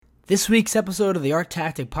This week's episode of the Art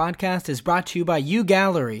Tactic Podcast is brought to you by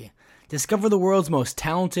uGallery. Discover the world's most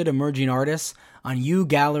talented emerging artists on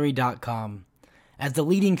ugallery.com. As the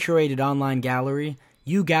leading curated online gallery,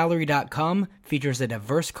 ugallery.com features a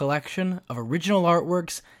diverse collection of original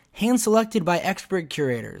artworks hand-selected by expert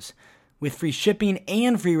curators. With free shipping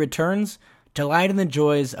and free returns, delight in the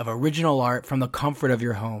joys of original art from the comfort of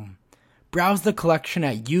your home. Browse the collection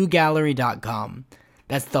at ugallery.com.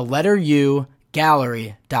 That's the letter U,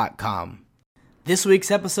 gallery.com. This week's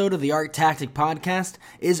episode of the Art Tactic Podcast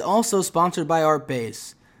is also sponsored by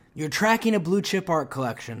Artbase. You're tracking a blue chip art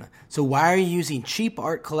collection, so why are you using cheap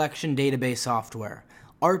art collection database software?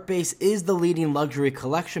 Artbase is the leading luxury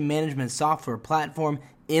collection management software platform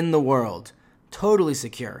in the world. Totally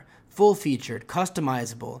secure, full-featured,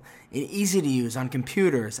 customizable, and easy to use on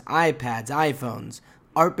computers, iPads, iPhones.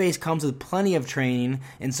 Artbase comes with plenty of training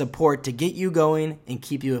and support to get you going and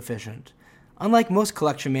keep you efficient. Unlike most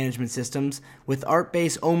collection management systems, with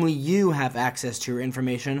Artbase only you have access to your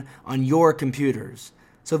information on your computers.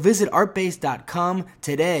 So visit artbase.com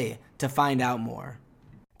today to find out more.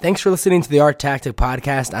 Thanks for listening to the Art Tactic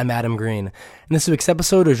Podcast. I'm Adam Green. And this week's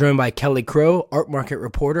episode is joined by Kelly Crow, art market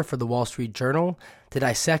reporter for the Wall Street Journal, to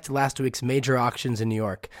dissect last week's major auctions in New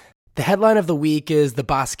York. The headline of the week is the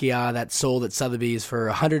Basquiat that sold at Sotheby's for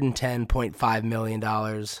 $110.5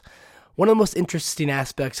 million. One of the most interesting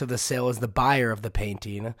aspects of the sale is the buyer of the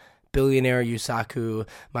painting, billionaire Yusaku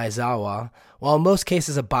Maezawa. While in most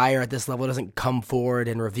cases a buyer at this level doesn't come forward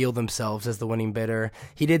and reveal themselves as the winning bidder,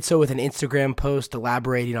 he did so with an Instagram post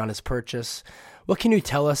elaborating on his purchase. What can you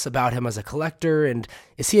tell us about him as a collector, and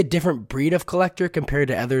is he a different breed of collector compared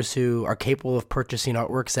to others who are capable of purchasing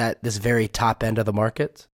artworks at this very top end of the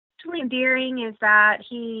market? What's really endearing is that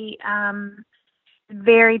he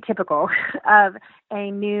very typical of a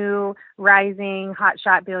new rising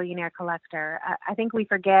hotshot billionaire collector. I think we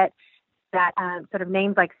forget that sort of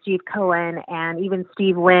names like Steve Cohen and even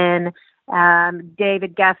Steve Wynn,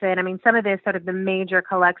 David Geffen, I mean, some of the sort of the major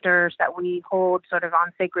collectors that we hold sort of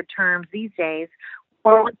on sacred terms these days,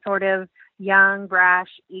 or sort of young, brash,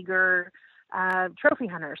 eager trophy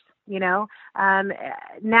hunters, you know.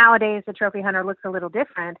 Nowadays, the trophy hunter looks a little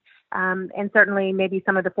different. And certainly maybe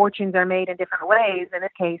some of the fortunes are made in different ways. In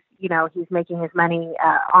this case, you know, he's making his money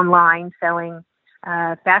online, selling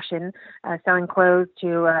fashion, selling clothes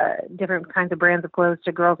to different kinds of brands of clothes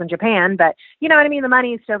to girls in Japan. But you know what I mean? The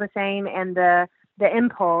money is still the same. And the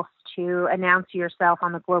impulse to announce yourself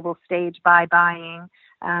on the global stage by buying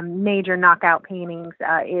major knockout paintings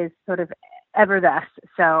is sort of ever thus.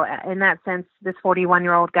 So in that sense, this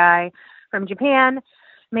 41-year-old guy from Japan,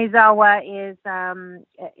 Maezawa,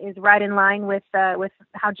 is right in line with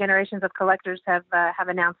how generations of collectors have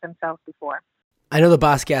announced themselves before. I know the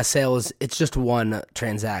Basquiat sale it's just one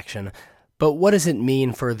transaction, but what does it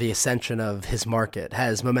mean for the ascension of his market?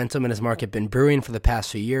 Has momentum in his market been brewing for the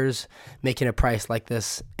past few years, making a price like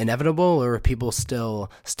this inevitable, or are people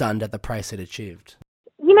still stunned at the price it achieved?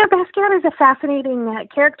 You know, Basquiat is a fascinating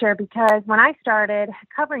character because when I started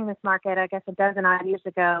covering this market, I guess a dozen odd years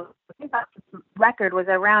ago, I think the record was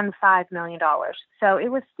around $5 million. So it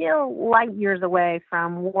was still light years away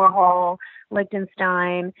from Warhol,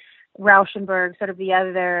 Lichtenstein, Rauschenberg, sort of the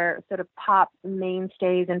other sort of pop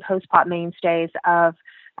mainstays and post-pop mainstays of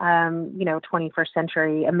 21st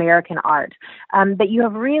century American art. But you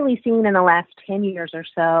have really seen in the last 10 years or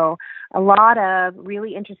so a lot of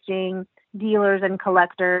really interesting dealers and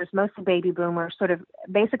collectors, mostly baby boomers, sort of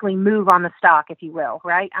basically move on the stock, if you will,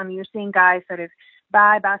 right? You're seeing guys sort of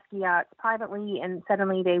buy Basquiat privately, and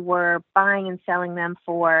suddenly they were buying and selling them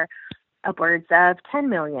for upwards of 10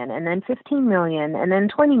 million, and then 15 million, and then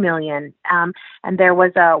 20 million. And there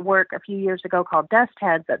was a work a few years ago called Dust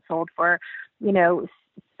Heads that sold for, you know,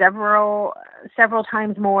 several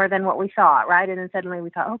times more than what we thought, right? And then suddenly we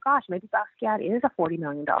thought, oh gosh, maybe Basquiat is a $40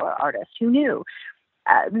 million artist. Who knew?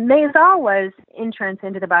 Maezawa's entrance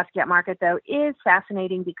into the Basquiat market, though, is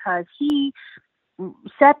fascinating because he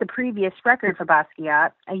set the previous record for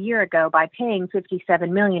Basquiat a year ago by paying $57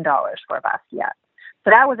 million for Basquiat. So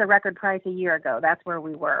that was a record price a year ago. That's where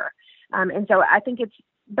we were. And so I think it's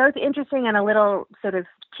both interesting and a little sort of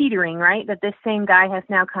teetering, right, that this same guy has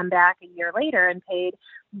now come back a year later and paid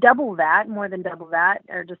double that, more than double that,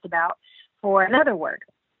 or just about, for another work.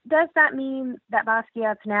 Does that mean that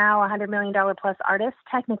Basquiat's now a $100 million plus artist?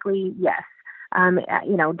 Technically, yes.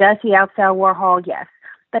 Does he outsell Warhol? Yes.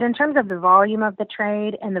 But in terms of the volume of the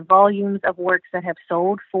trade and the volumes of works that have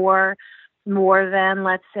sold for more than,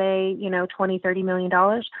 let's say, $20-30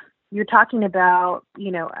 million, you're talking about,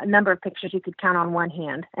 a number of pictures you could count on one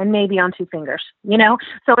hand and maybe on two fingers,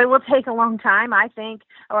 So it will take a long time, I think,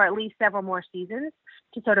 or at least several more seasons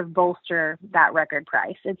to sort of bolster that record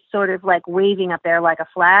price. It's sort of like waving up there like a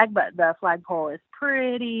flag, but the flagpole is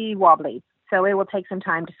pretty wobbly. So it will take some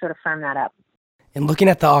time to sort of firm that up. And looking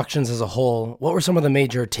at the auctions as a whole, what were some of the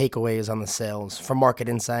major takeaways on the sales from market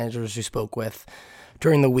insiders you spoke with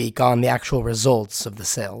during the week on the actual results of the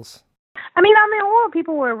sales? I mean, on the whole,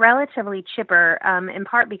 people were relatively chipper, in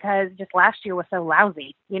part because just last year was so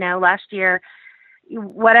lousy. Last year,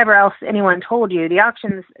 whatever else anyone told you, the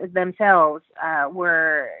auctions themselves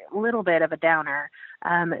were a little bit of a downer.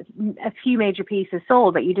 A few major pieces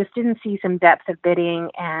sold, but you just didn't see some depth of bidding,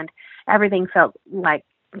 and everything felt like,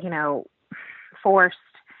 forced.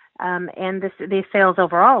 And the sales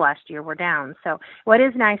overall last year were down. So what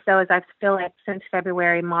is nice, though, is I feel like since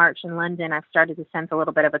February, March in London, I've started to sense a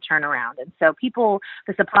little bit of a turnaround. And so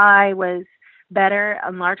the supply was better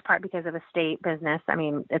in large part because of estate business. I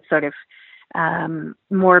mean, it's sort of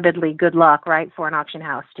morbidly good luck, right, for an auction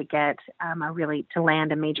house to get to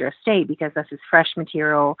land a major estate, because this is fresh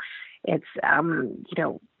material. It's,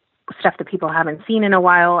 stuff that people haven't seen in a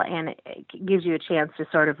while, and it gives you a chance to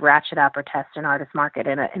sort of ratchet up or test an artist market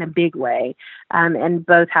in a big way. And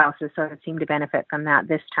both houses sort of seem to benefit from that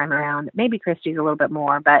this time around. Maybe Christie's a little bit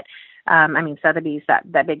more, but Sotheby's,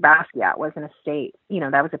 that big Basquiat was an estate,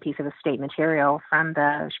 that was a piece of estate material from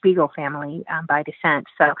the Spiegel family by descent.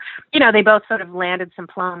 So, they both sort of landed some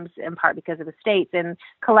plums in part because of estates, and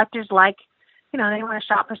collectors they want to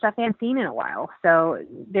shop for stuff they haven't seen in a while. So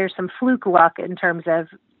there's some fluke luck in terms of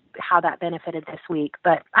how that benefited this week.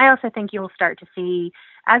 But I also think you'll start to see,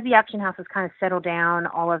 as the auction houses kind of settle down,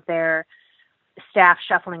 all of their staff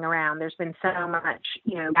shuffling around. There's been so much,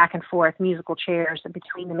 back and forth musical chairs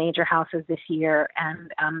between the major houses this year,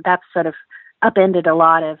 and that's sort of upended a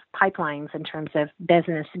lot of pipelines in terms of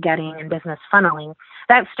business getting and business funneling.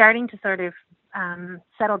 That's starting to sort of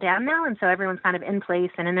settle down now, and so everyone's kind of in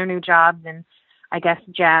place and in their new jobs, and I guess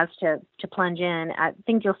jazzed to plunge in. I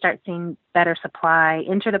think you'll start seeing better supply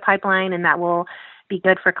enter the pipeline, and that will be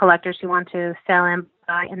good for collectors who want to sell and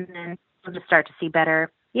buy, and then we'll just start to see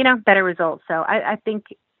better results. So I think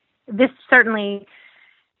this certainly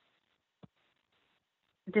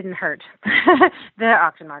didn't hurt. The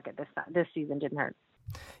auction market this season didn't hurt.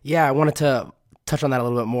 Yeah, I wanted to touch on that a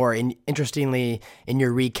little bit more. And interestingly, in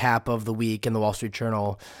your recap of the week in the Wall Street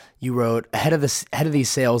Journal, you wrote, ahead of these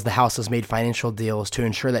sales, the house has made financial deals to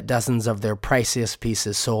ensure that dozens of their priciest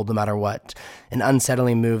pieces sold no matter what, an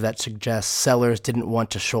unsettling move that suggests sellers didn't want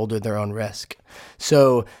to shoulder their own risk.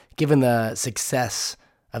 So given the success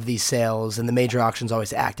of these sales, and the major auctions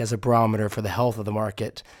always act as a barometer for the health of the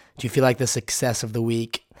market, do you feel like the success of the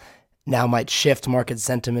week now might shift market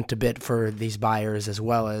sentiment a bit for these buyers as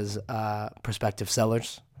well as prospective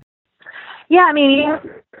sellers? Yeah, I mean,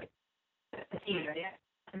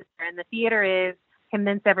 and the theater is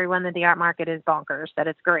convince everyone that the art market is bonkers, that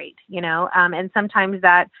it's great, and sometimes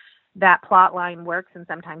that plot line works and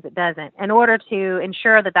sometimes it doesn't. In order to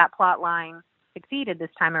ensure that plot line succeeded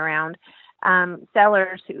this time around,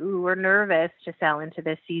 sellers who were nervous to sell into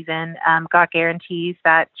this season got guarantees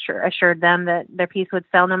that assured them that their piece would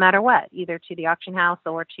sell no matter what, either to the auction house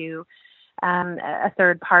or to a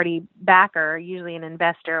third-party backer, usually an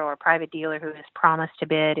investor or a private dealer who has promised to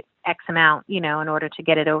bid X amount, in order to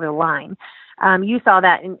get it over the line. You saw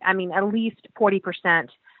that, at least 40%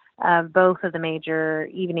 of both of the major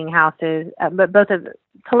evening houses, but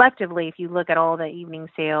collectively, if you look at all the evening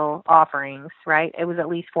sale offerings, right, it was at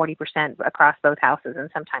least 40% across both houses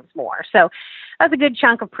and sometimes more. So that's a good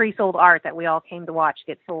chunk of pre-sold art that we all came to watch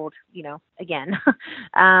get sold, again.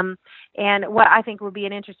 And what I think will be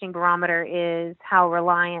an interesting barometer is how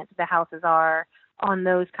reliant the houses are on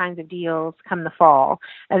those kinds of deals come the fall.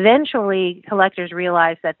 Eventually, collectors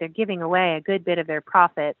realize that they're giving away a good bit of their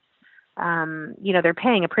profits. They're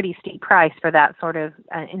paying a pretty steep price for that sort of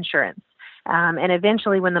insurance. And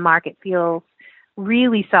eventually when the market feels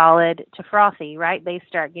really solid to frothy, right, they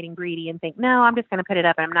start getting greedy and think, no, I'm just going to put it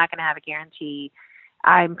up and I'm not going to have a guarantee.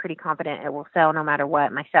 I'm pretty confident it will sell no matter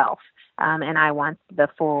what myself. And I want the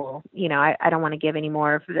full, I don't want to give any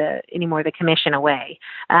more of the commission away.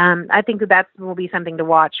 I think that will be something to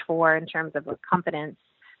watch for in terms of confidence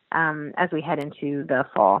as we head into the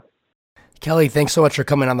fall. Kelly, thanks so much for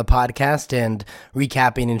coming on the podcast and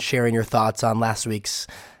recapping and sharing your thoughts on last week's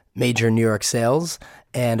major New York sales.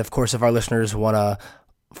 And of course, if our listeners want to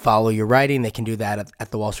follow your writing, they can do that at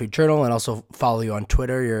the Wall Street Journal, and also follow you on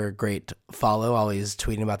Twitter. You're a great follow, always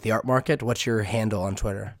tweeting about the art market. What's your handle on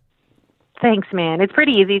Twitter? Thanks, man. It's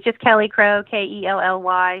pretty easy. It's just Kelly Crow,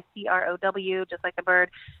 KELLYCROW, just like the bird,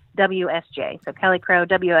 WSJ. So Kelly Crow,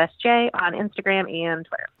 WSJ on Instagram and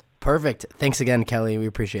Twitter. Perfect. Thanks again, Kelly. We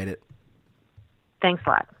appreciate it. Thanks a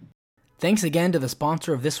lot. Thanks again to the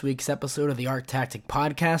sponsor of this week's episode of the Art Tactic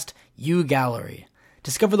Podcast, uGallery.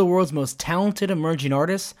 Discover the world's most talented emerging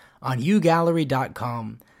artists on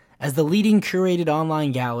ugallery.com. As the leading curated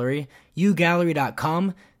online gallery,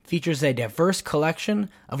 ugallery.com features a diverse collection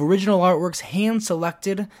of original artworks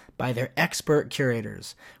hand-selected by their expert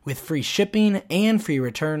curators. With free shipping and free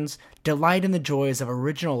returns, delight in the joys of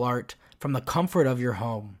original art from the comfort of your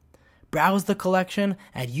home. Browse the collection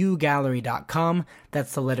at ugallery.com.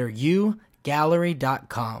 That's the letter U,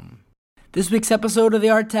 gallery.com. This week's episode of the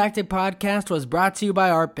Art Tactic Podcast was brought to you by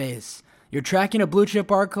ArtBase. You're tracking a blue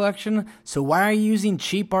chip art collection, so why are you using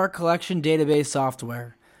cheap art collection database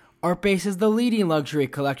software? ArtBase is the leading luxury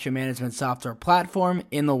collection management software platform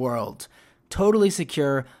in the world. Totally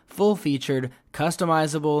secure, full-featured,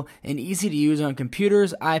 customizable, and easy to use on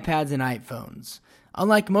computers, iPads, and iPhones.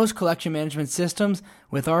 Unlike most collection management systems,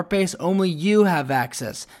 with ArtBase, only you have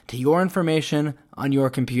access to your information on your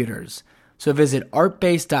computers. So visit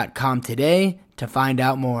artbase.com today to find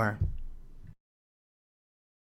out more.